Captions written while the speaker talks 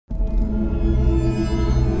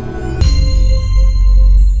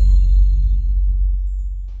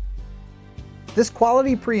This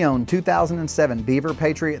quality pre-owned 2007 Beaver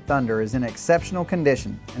Patriot Thunder is in exceptional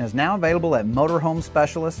condition and is now available at Motorhome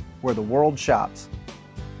Specialists, where the world shops.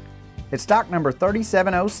 It's stock number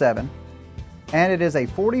 3707, and it is a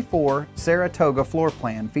 44 Saratoga floor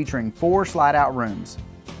plan featuring 4 slide-out rooms.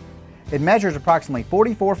 It measures approximately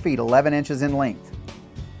 44 feet 11 inches in length.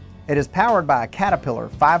 It is powered by a Caterpillar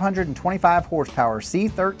 525 horsepower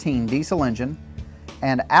C13 diesel engine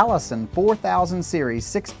and Allison 4000 series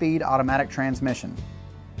 6-speed automatic transmission.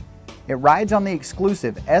 It rides on the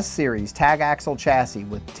exclusive S-Series tag axle chassis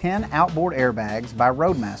with 10 outboard airbags by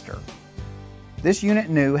Roadmaster. This unit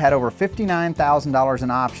new had over $59,000 in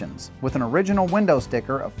options, with an original window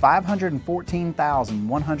sticker of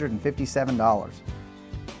 $514,157.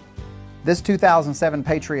 This 2007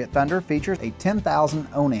 Patriot Thunder features a 10,000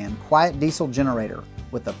 Onan quiet diesel generator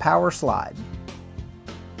with a power slide,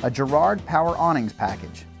 a Girard power awnings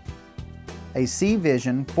package, a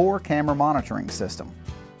C-Vision 4-camera monitoring system,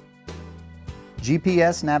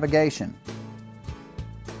 GPS navigation,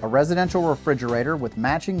 a residential refrigerator with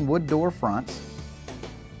matching wood door fronts,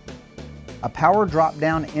 a power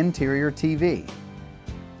drop-down interior TV,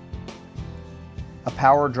 a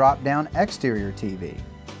power drop-down exterior TV,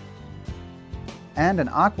 and an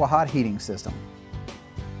aqua-hot heating system.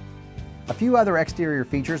 A few other exterior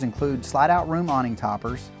features include slide-out room awning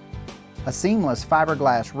toppers, a seamless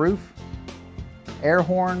fiberglass roof, air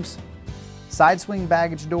horns, side swing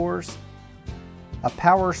baggage doors, a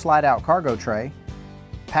power slide-out cargo tray,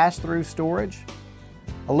 pass-through storage,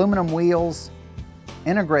 aluminum wheels,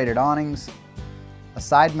 integrated awnings, a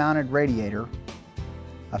side-mounted radiator,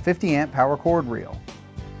 a 50-amp power cord reel,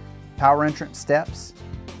 power entrance steps,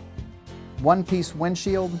 one-piece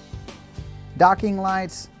windshield, docking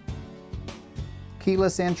lights,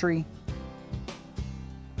 keyless entry,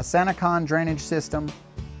 a Sanacon drainage system,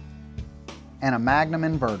 and a Magnum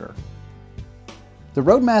inverter. The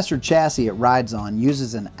Roadmaster chassis it rides on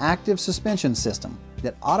uses an active suspension system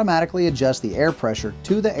that automatically adjusts the air pressure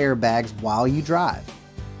to the airbags while you drive.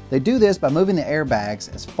 They do this by moving the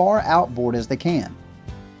airbags as far outboard as they can.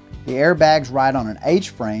 The airbags ride on an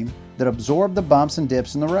H-frame that absorb the bumps and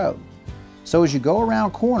dips in the road. So as you go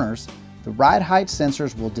around corners, the ride height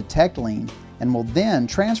sensors will detect lean and will then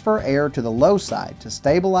transfer air to the low side to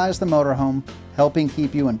stabilize the motorhome, helping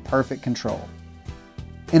keep you in perfect control.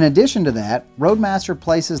 In addition to that, Roadmaster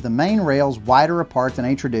places the main rails wider apart than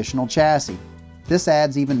a traditional chassis. This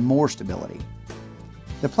adds even more stability.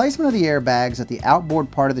 The placement of the airbags at the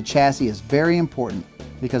outboard part of the chassis is very important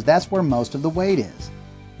because that's where most of the weight is.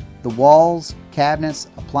 The walls, cabinets,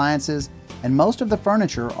 appliances, and most of the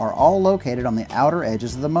furniture are all located on the outer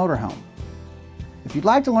edges of the motorhome. If you'd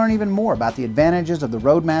like to learn even more about the advantages of the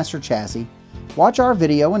Roadmaster chassis, watch our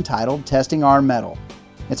video entitled Testing Our Metal.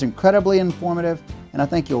 It's incredibly informative, and I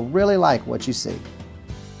think you'll really like what you see.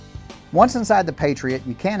 Once inside the Patriot,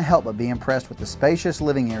 you can't help but be impressed with the spacious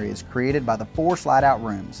living areas created by the 4 slide-out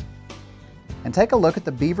rooms. And take a look at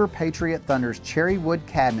the Beaver Patriot Thunder's cherry wood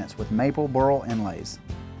cabinets with maple burl inlays.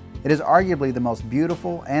 It is arguably the most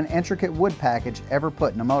beautiful and intricate wood package ever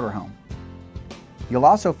put in a motorhome. You'll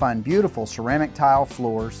also find beautiful ceramic tile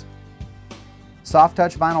floors,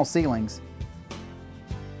 soft-touch vinyl ceilings,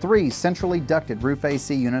 3 centrally ducted roof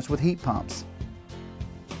AC units with heat pumps,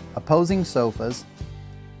 opposing sofas,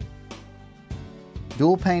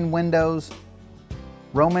 dual-pane windows,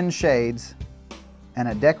 Roman shades, and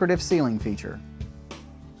a decorative ceiling feature.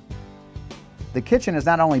 The kitchen is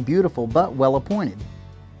not only beautiful but well appointed.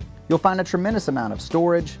 You'll find a tremendous amount of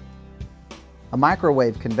storage, a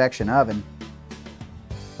microwave convection oven,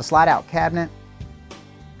 a slide-out cabinet,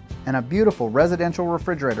 and a beautiful residential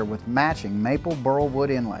refrigerator with matching maple burl wood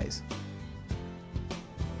inlays.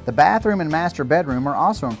 The bathroom and master bedroom are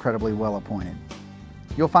also incredibly well appointed.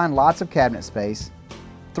 You'll find lots of cabinet space,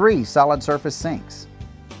 3 solid surface sinks,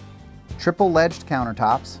 triple ledged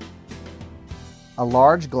countertops, a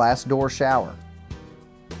large glass door shower,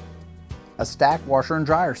 a stack washer and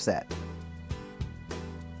dryer set,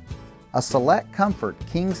 a Select Comfort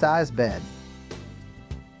king-size bed,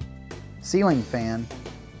 ceiling fan,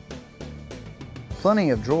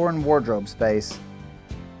 plenty of drawer and wardrobe space,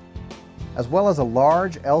 as well as a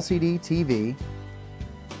large LCD TV,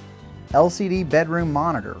 LCD bedroom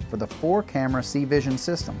monitor for the 4-camera C-Vision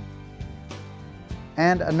system,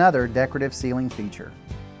 and another decorative ceiling feature.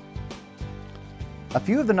 A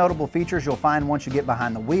few of the notable features you'll find once you get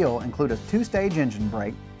behind the wheel include a 2-stage engine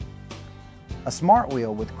brake, a smart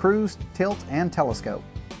wheel with cruise, tilt, and telescope,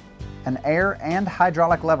 an air and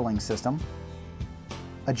hydraulic leveling system,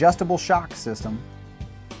 adjustable shock system,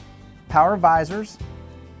 power visors,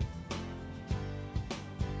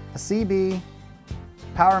 a CB,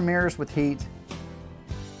 power mirrors with heat,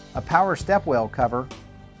 a power stepwell cover,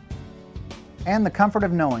 and the comfort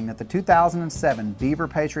of knowing that the 2007 Beaver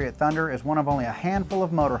Patriot Thunder is one of only a handful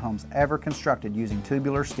of motorhomes ever constructed using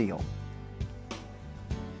tubular steel.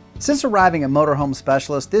 Since arriving at Motorhome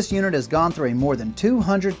Specialist, this unit has gone through a more than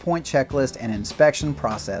 200-point checklist and inspection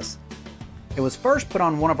process. It was first put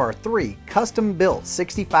on one of our 3 custom-built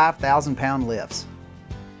 65,000-pound lifts.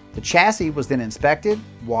 The chassis was then inspected,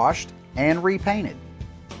 washed, and repainted.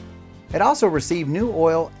 It also received new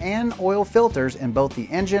oil and oil filters in both the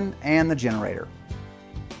engine and the generator.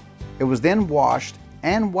 It was then washed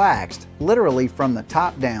and waxed, literally from the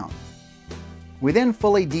top down. We then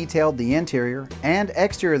fully detailed the interior and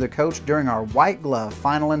exterior of the coach during our white glove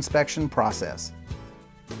final inspection process.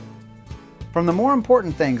 From the more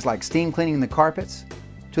important things like steam cleaning the carpets,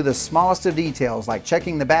 to the smallest of details like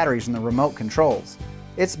checking the batteries and the remote controls,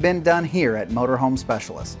 it's been done here at Motorhome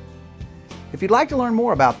Specialist. If you'd like to learn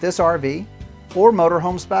more about this RV or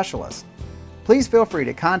Motorhome Specialist, please feel free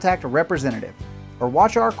to contact a representative or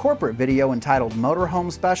watch our corporate video entitled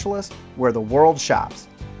Motorhome Specialist, where the world shops.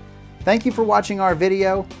 Thank you for watching our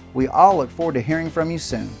video. We all look forward to hearing from you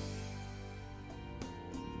soon.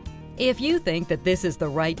 If you think that this is the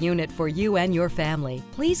right unit for you and your family,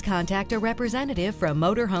 please contact a representative from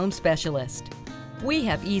Motorhome Specialist. We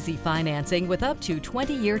have easy financing with up to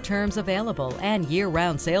 20-year terms available and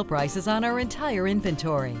year-round sale prices on our entire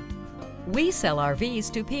inventory. We sell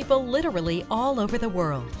RVs to people literally all over the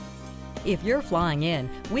world. If you're flying in,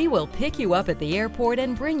 we will pick you up at the airport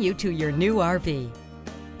and bring you to your new RV.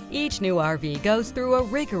 Each new RV goes through a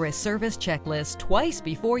rigorous service checklist twice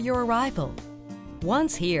before your arrival.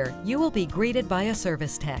 Once here, you will be greeted by a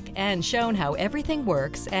service tech and shown how everything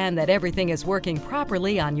works and that everything is working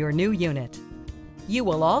properly on your new unit. You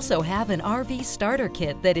will also have an RV starter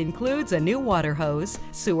kit that includes a new water hose,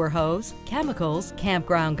 sewer hose, chemicals,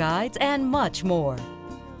 campground guides, and much more.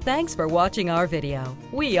 Thanks for watching our video.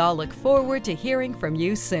 We all look forward to hearing from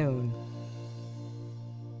you soon.